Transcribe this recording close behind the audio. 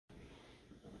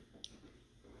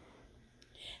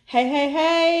Hey, hey,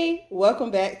 hey!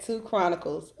 Welcome back to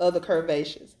Chronicles of the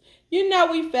Curvaceous. You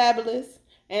know we fabulous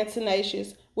and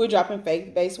tenacious. We're dropping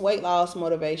faith-based weight loss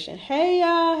motivation. Hey,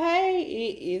 y'all! Hey,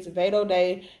 it is VEDO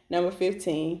day number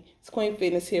 15. It's Queen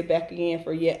Fitness here back again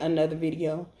for yet another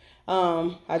video.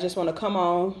 I just want to come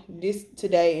on this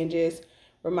today and just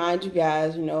remind you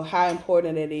guys, how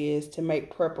important it is to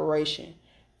make preparation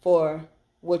for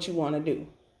what you want to do.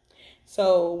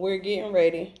 So we're getting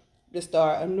ready to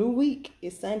start a new week.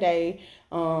 It's Sunday.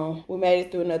 We made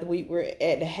it through another week. We're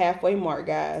at the halfway mark,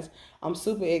 guys. I'm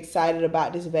super excited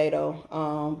about this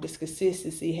VEDO. This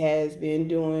consistency has been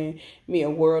doing me a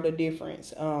world of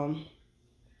difference.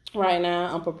 Right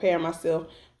now, I'm preparing myself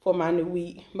for my new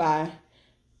week by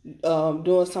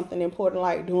doing something important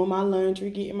like doing my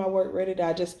laundry, getting my work ready.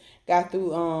 I just got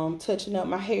through touching up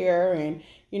my hair, and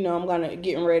I'm gonna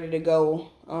getting ready to go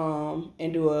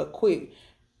and do a quick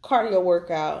cardio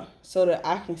workout so that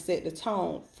I can set the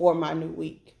tone for my new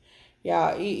week.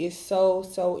 Y'all, it is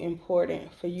so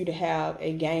important for you to have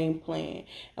a game plan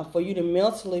and for you to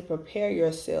mentally prepare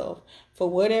yourself for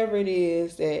whatever it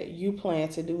is that you plan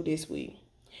to do this week.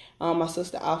 My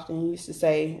sister often used to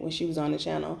say when she was on the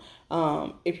channel,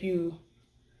 if you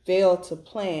fail to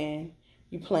plan,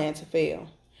 you plan to fail.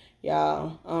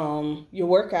 Y'all, your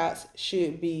workouts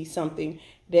should be something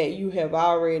that you have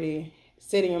already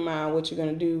set in your mind what you're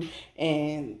going to do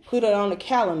and put it on the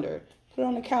calendar. Put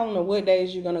on the calendar what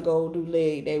days you're going to go do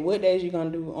leg day, what days you're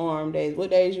going to do arm days, what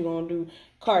days you're going to do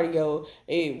cardio,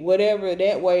 whatever.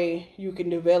 That way you can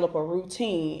develop a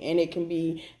routine and it can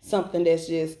be something that's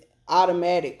just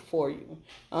automatic for you.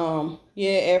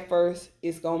 At first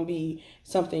it's gonna be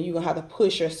something you're gonna have to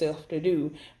push yourself to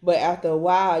do, but after a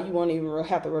while you won't even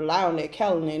have to rely on that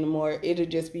calendar anymore. It'll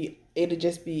just be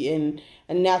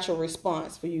a natural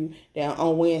response for you. That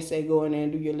on Wednesday go in there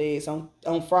and do your legs, on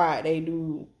Friday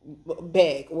do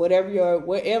back,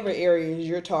 whatever areas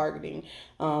you're targeting.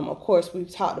 Of course,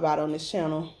 we've talked about on this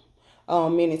channel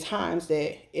many times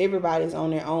that everybody's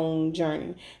on their own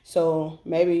journey. So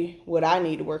maybe what I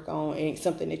need to work on ain't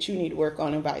something that you need to work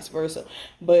on, and vice versa.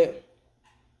 But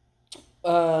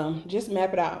just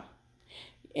map it out.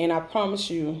 And I promise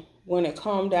you, when it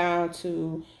comes down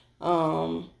to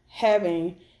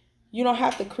you don't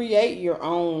have to create your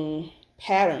own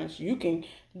patterns. You can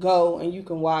go and you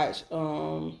can watch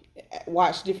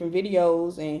different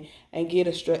videos and get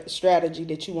a strategy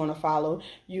that you want to follow.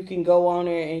 You can go on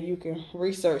there and you can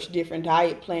research different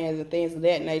diet plans and things of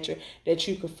that nature that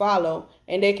you can follow,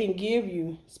 and they can give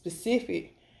you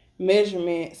specific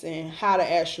measurements and how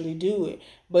to actually do it.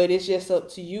 But it's just up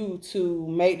to you to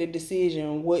make the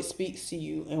decision what speaks to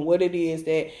you and what it is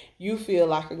that you feel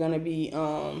like are going to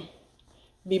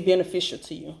be beneficial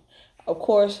to you. Of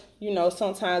course,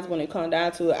 sometimes when it comes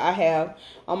down to it, I have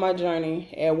on my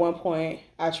journey, at one point,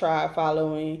 I tried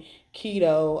following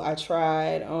keto.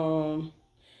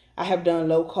 I have done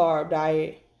low carb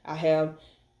diet. I have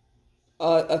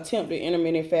attempted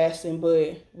intermittent fasting,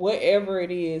 but whatever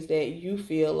it is that you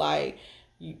feel like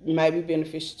might be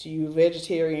beneficial to you,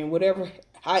 vegetarian, whatever,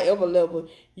 however level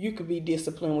you could be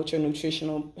disciplined with your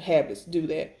nutritional habits, do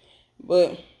that.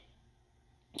 But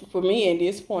for me, at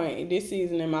this point, this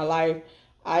season in my life,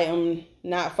 I am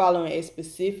not following a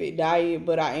specific diet,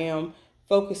 but I am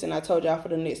focusing. I told y'all for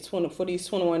these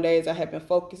 21 days, I have been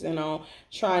focusing on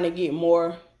trying to get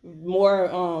more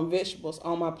vegetables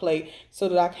on my plate so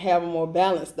that I can have a more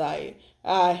balanced diet.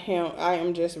 I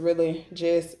am just really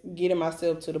just getting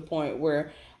myself to the point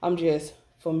where I'm just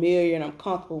familiar and I'm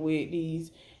comfortable with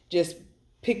these just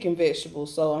picking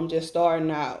vegetables. So I'm just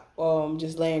starting out,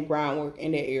 just laying groundwork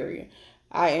in that area.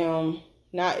 I am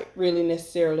not really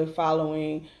necessarily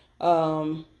following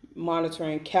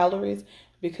monitoring calories,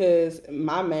 because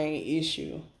my main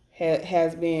issue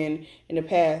has been in the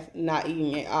past not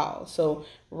eating at all. So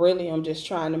really I'm just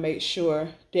trying to make sure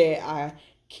that I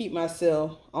keep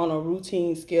myself on a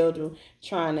routine schedule,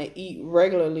 trying to eat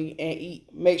regularly and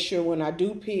make sure when I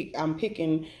do pick, I'm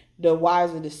picking the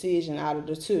wiser decision out of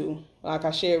the two. Like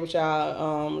I shared with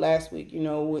y'all last week,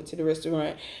 went to the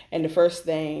restaurant, and the first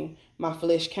thing my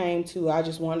flesh came to, I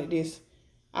just wanted this,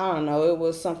 I don't know, it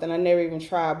was something I never even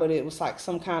tried, but it was like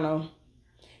some kind of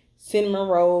cinnamon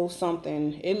roll,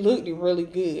 something. It looked really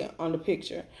good on the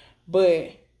picture,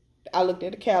 but I looked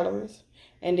at the calories,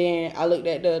 and then I looked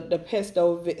at the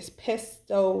pesto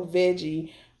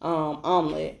veggie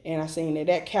omelet, and I seen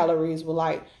that calories were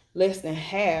like less than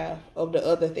half of the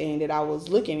other thing that I was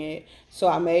looking at. So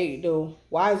I made the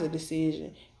wiser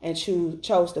decision and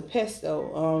chose the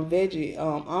pesto veggie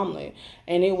omelet,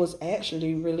 and it was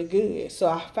actually really good. So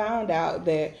I found out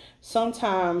that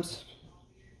sometimes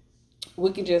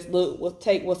we can just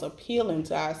take what's appealing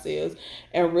to ourselves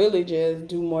and really just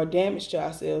do more damage to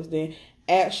ourselves than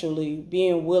actually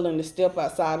being willing to step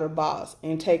outside of the box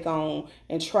and take on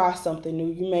and try something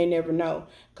new. You may never know.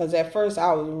 Because at first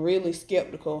I was really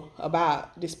skeptical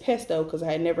about this pesto because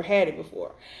I had never had it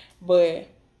before. But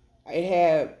it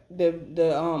had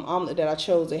the omelet that I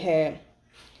chose. It had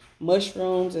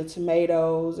mushrooms and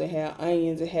tomatoes. It had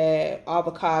onions. It had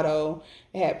avocado.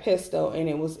 It had pesto, and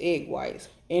it was egg whites.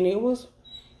 And it was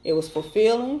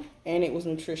fulfilling and it was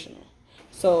nutritional.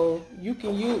 So you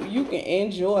can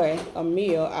enjoy a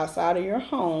meal outside of your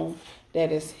home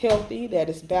that is healthy, that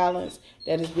is balanced,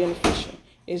 that is beneficial.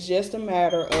 It's just a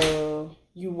matter of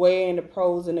you weighing the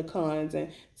pros and the cons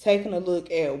and taking a look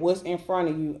at what's in front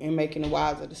of you and making a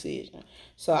wiser decision.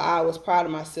 So I was proud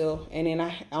of myself, and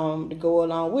then to go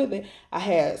along with it, I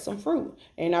had some fruit,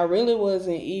 and I really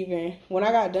wasn't even, when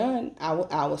I got done, I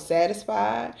was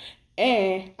satisfied,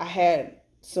 and I had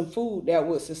some food that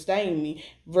would sustain me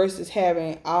versus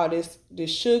having all this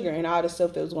sugar and all this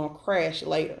stuff that was going to crash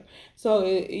later. So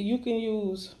you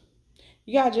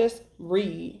gotta just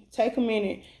read. Take a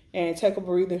minute and take a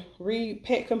breather. Read,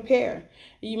 compare.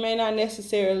 You may not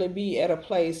necessarily be at a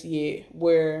place yet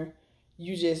where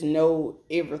you just know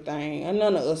everything, and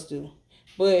none of us do.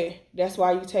 But that's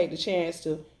why you take the chance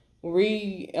to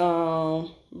read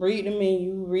the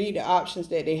menu, read the options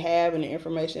that they have and the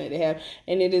information that they have.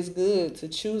 And it is good to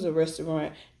choose a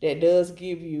restaurant that does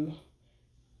give you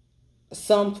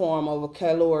some form of a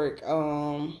caloric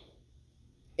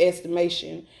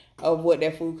estimation of what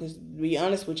that food, because to be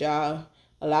honest with y'all,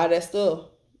 a lot of that stuff,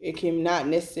 it can not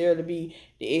necessarily be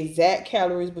the exact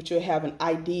calories, but you'll have an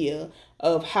idea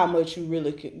of how much you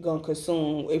really gonna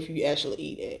consume if you actually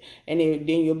eat it. And then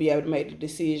you'll be able to make the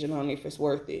decision on if it's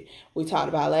worth it. We talked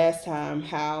about last time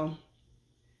how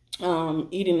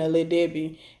eating a Little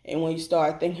Debbie, and when you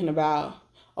start thinking about,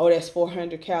 oh, that's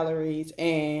 400 calories,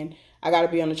 and I got to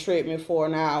be on the treadmill for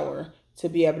an hour to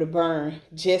be able to burn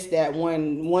just that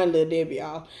one Little Debbie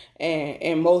off.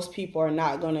 And most people are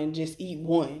not going to just eat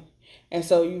one. And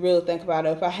so you really think about it.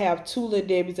 If I have 2 Little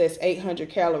Debbies, that's 800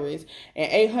 calories. And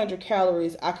 800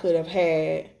 calories, I could have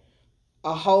had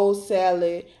a whole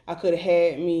salad. I could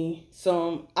have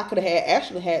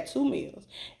actually had 2 meals.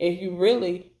 If you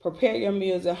really prepare your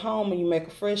meals at home and you make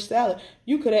a fresh salad,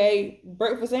 you could have ate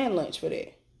breakfast and lunch for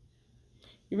that.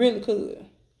 You really could.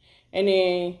 And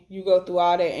then you go through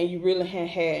all that and you really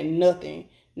had nothing,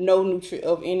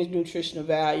 of any nutritional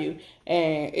value,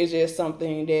 and it's just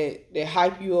something that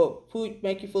hype you up,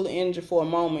 make you full of energy for a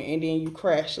moment, and then you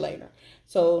crash later.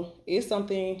 So it's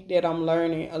something that I'm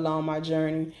learning along my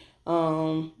journey.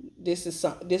 This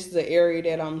is an area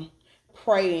that I'm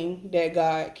praying that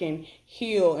God can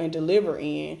heal and deliver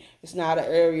in. It's not an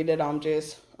area that I'm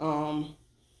just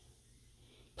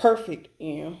perfect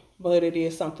in, but it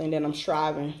is something that I'm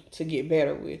striving to get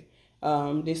better with.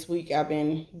 This week I've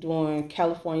been doing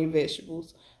California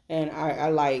vegetables, and I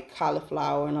like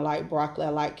cauliflower, and I like broccoli, I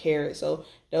like carrots. So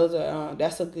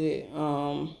that's a good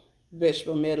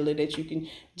vegetable medley that you can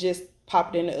just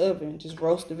pop it in the oven. Just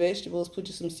roast the vegetables, put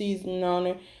some seasoning on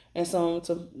it, and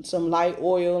some light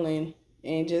oil,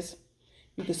 and just,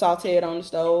 you can saute it on the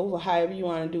stove or however you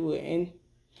want to do it. And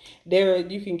there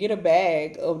you can get a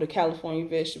bag of the California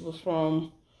vegetables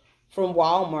from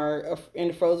Walmart in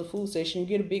the frozen food section. You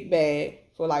get a big bag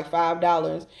for like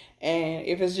 $5, and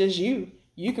if it's just you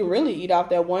can really eat off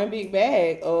that one big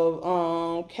bag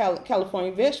of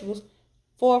California vegetables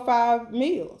 4 or 5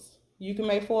 meals. You can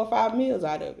make 4 or 5 meals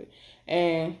out of it,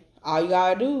 and all you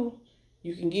gotta do,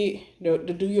 you can get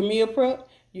to do your meal prep.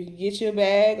 You can get your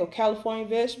bag of California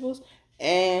vegetables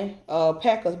and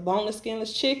pack a boneless,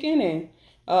 skinless chicken, and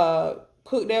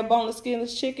cook that boneless,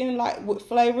 skinless chicken like with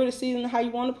flavor, the season how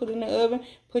you want to, put it in the oven.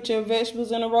 Put your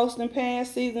vegetables in a roasting pan,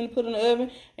 season, put in the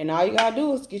oven, and all you gotta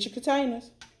do is get your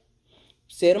containers,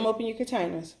 set them up in your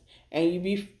containers, and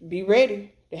you be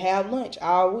ready to have lunch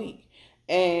all week.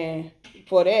 And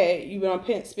for that, you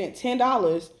spent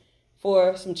 $10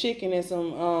 for some chicken and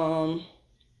some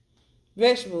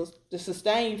vegetables to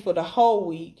sustain you for the whole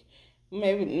week.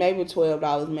 Maybe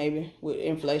 $12, maybe with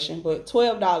inflation, but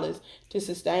 $12 to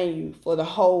sustain you for the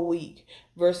whole week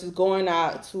versus going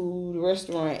out to the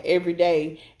restaurant every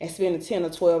day and spending $10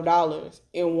 or $12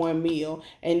 in one meal,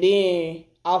 and then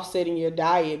offsetting your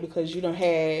diet because you done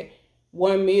had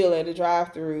one meal at the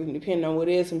drive-thru, depending on what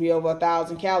it is, can be over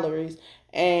 1,000 calories,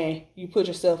 and you put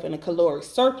yourself in a caloric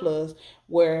surplus,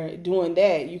 where doing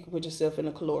that, you can put yourself in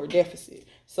a caloric deficit.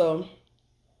 So,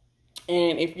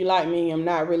 and if you're like me, I'm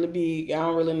not really big. I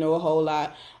don't really know a whole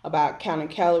lot about counting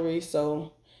calories.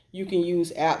 So you can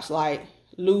use apps like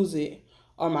Lose It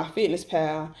or my Fitness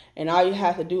Pal, and all you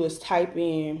have to do is type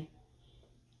in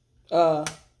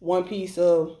one piece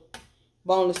of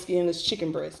boneless, skinless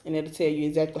chicken breast, and it'll tell you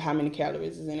exactly how many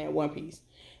calories is in that one piece.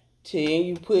 Then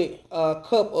you put a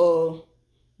cup of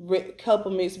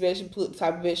mixed vegetables, put the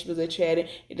type of vegetables that you add in,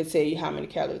 it'll tell you how many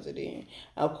calories it in.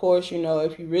 Of course,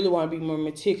 if you really want to be more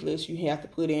meticulous, you have to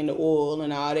put in the oil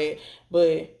and all that.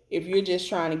 But if you're just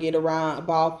trying to get around a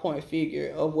ballpoint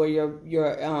figure of where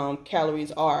your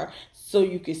calories are, so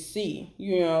you can see,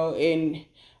 and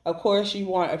of course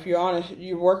if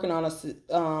you're working on a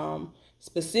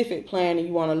specific plan and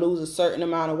you want to lose a certain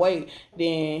amount of weight,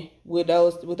 then with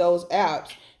those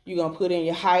apps, you're going to put in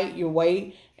your height, your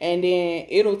weight, and then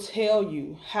it'll tell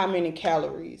you how many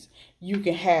calories you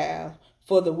can have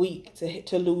for the week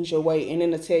to lose your weight, and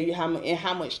then it'll tell you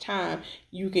how much time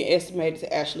you can estimate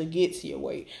to actually get to your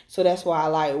weight. So that's why I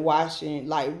like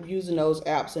using those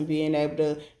apps and being able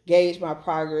to gauge my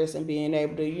progress and being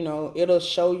able to, it'll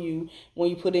show you when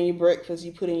you put in your breakfast,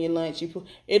 you put in your lunch,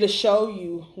 it'll show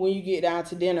you when you get down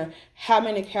to dinner how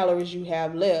many calories you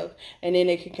have left, and then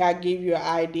it can kind of give you an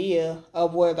idea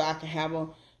of whether I can have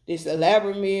this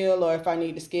elaborate meal, or if I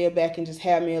need to scale back and just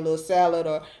have me a little salad,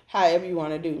 or however you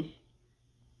want to do.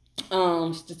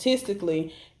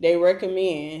 Statistically, they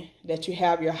recommend that you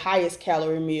have your highest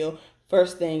calorie meal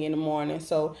first thing in the morning.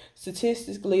 So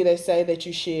statistically, they say that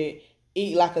you should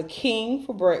eat like a king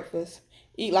for breakfast,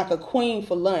 eat like a queen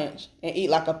for lunch, and eat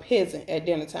like a peasant at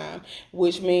dinner time,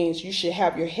 which means you should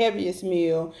have your heaviest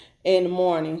meal in the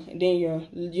morning, and then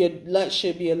your lunch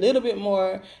should be a little bit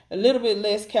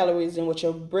less calories than what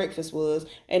your breakfast was,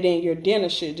 and then your dinner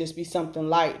should just be something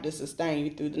light to sustain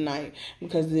you through the night,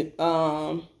 because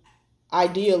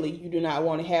ideally, you do not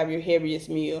want to have your heaviest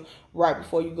meal right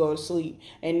before you go to sleep,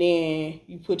 and then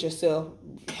you put yourself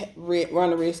run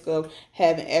the risk of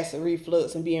having acid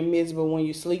reflux and being miserable when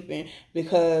you're sleeping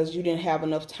because you didn't have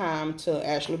enough time to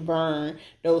actually burn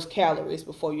those calories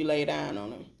before you lay down on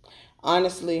them.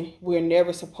 Honestly, we're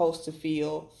never supposed to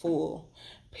feel full.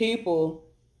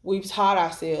 We've taught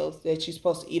ourselves that you're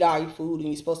supposed to eat all your food and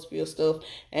you're supposed to feel stuffed,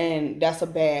 and that's a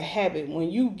bad habit. When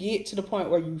you get to the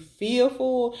point where you feel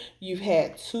full, you've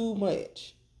had too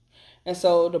much. And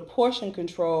so the portion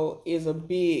control is a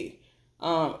big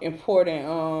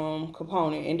important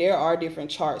component, and there are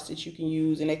different charts that you can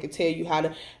use, and they can tell you how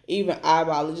to even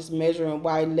eyeball it, just measuring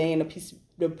while laying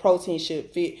the protein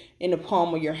should fit in the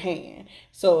palm of your hand.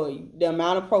 So the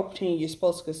amount of protein you're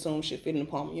supposed to consume should fit in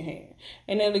the palm of your hand.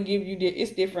 And it'll give you,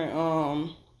 it's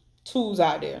different tools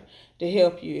out there to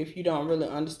help you if you don't really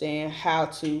understand how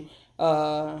to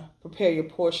prepare your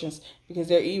portions, because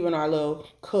there even are little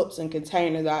cups and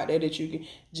containers out there that you can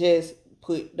just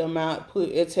put them out.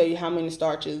 It'll tell you how many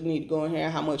starches need to go in here,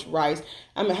 how much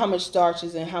how much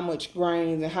starches and how much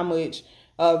grains and how much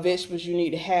vegetables you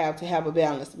need to have a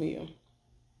balanced meal.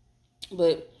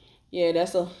 But yeah,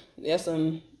 that's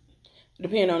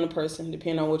depend on the person,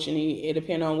 depend on what you need. It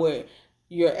depends on what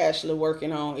you're actually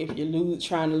working on. If you're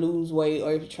trying to lose weight,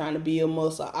 or if you're trying to build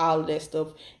muscle, all of that stuff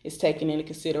is taken into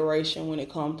consideration when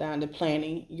it comes down to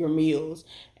planning your meals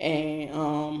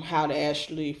and how to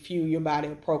actually fuel your body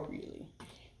appropriately.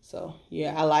 So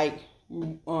yeah, I like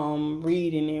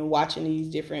reading and watching these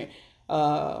different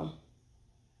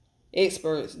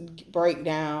experts break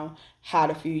down how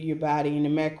to fuel your body and the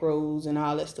macros and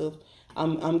all that stuff.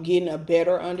 I'm getting a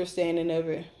better understanding of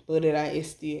it, but it's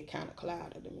still kind of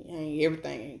clouded to me.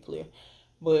 Everything ain't clear.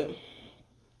 But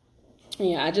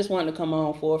yeah, I just wanted to come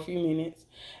on for a few minutes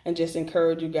and just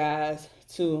encourage you guys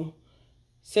to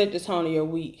set the tone of your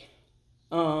week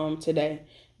today.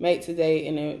 Make today,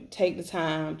 and then take the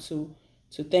time to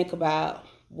think about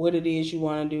what it is you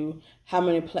want to do, how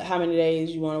many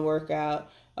days you want to work out.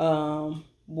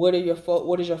 What is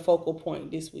your focal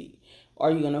point this week? Are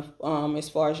you gonna as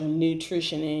far as your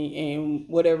nutrition and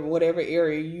whatever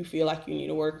area you feel like you need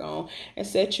to work on, and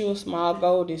set you a small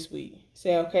goal this week.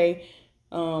 Say, okay,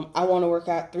 I want to work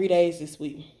out 3 days this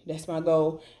week. That's my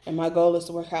goal, and my goal is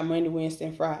to work out Monday, Wednesday,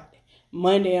 and Friday.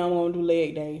 Monday I'm gonna do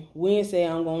leg day. Wednesday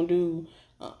I'm gonna do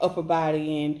upper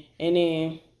body, and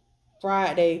then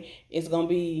Friday is gonna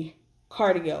be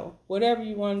cardio. Whatever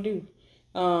you want to do.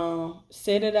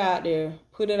 Set it out there,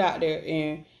 put it out there,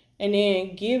 and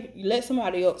then let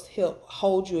somebody else help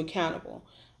hold you accountable.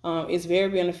 It's very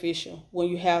beneficial when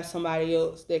you have somebody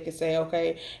else that can say,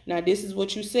 okay, now this is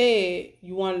what you said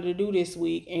you wanted to do this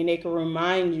week, and they can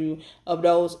remind you of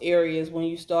those areas when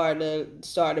you start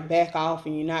to back off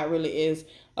and you're not really as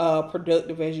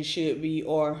productive as you should be,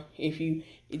 or if you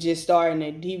just starting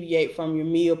to deviate from your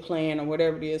meal plan or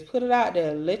whatever it is. Put it out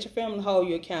there. Let your family hold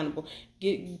you accountable.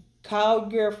 Call your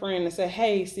girlfriend and say,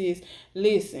 hey sis,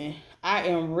 listen, I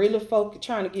am really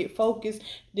trying to get focused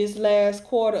this last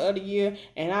quarter of the year,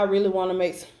 and I really want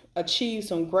to achieve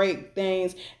some great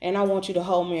things, and I want you to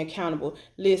hold me accountable.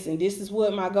 Listen, this is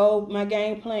what my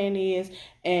game plan is,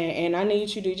 and I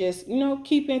need you to just,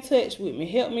 keep in touch with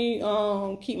me. Help me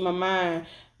keep my mind,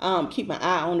 keep my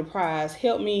eye on the prize.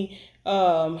 Help me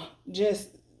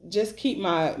just keep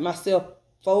myself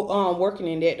working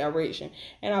in that direction.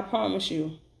 And I promise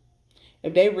you,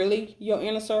 if they really your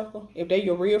inner circle, if they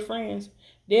your real friends,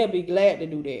 they'll be glad to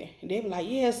do that. They'll be like,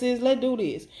 yeah, sis, let's do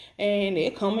this. And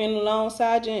they'll come in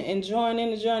alongside you and join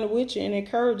in the journey with you and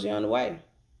encourage you on the way.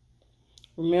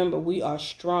 Remember, we are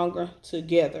stronger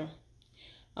together.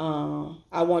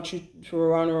 I want you to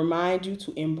remind you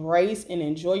to embrace and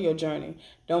enjoy your journey.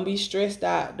 Don't be stressed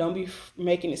out. Don't be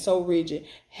making it so rigid.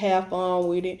 Have fun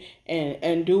with it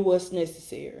and do what's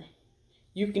necessary.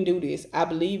 You can do this. I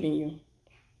believe in you.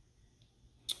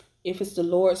 If it's the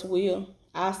Lord's will,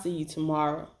 I'll see you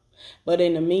tomorrow. But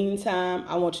in the meantime,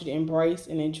 I want you to embrace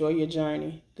and enjoy your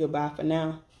journey. Goodbye for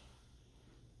now.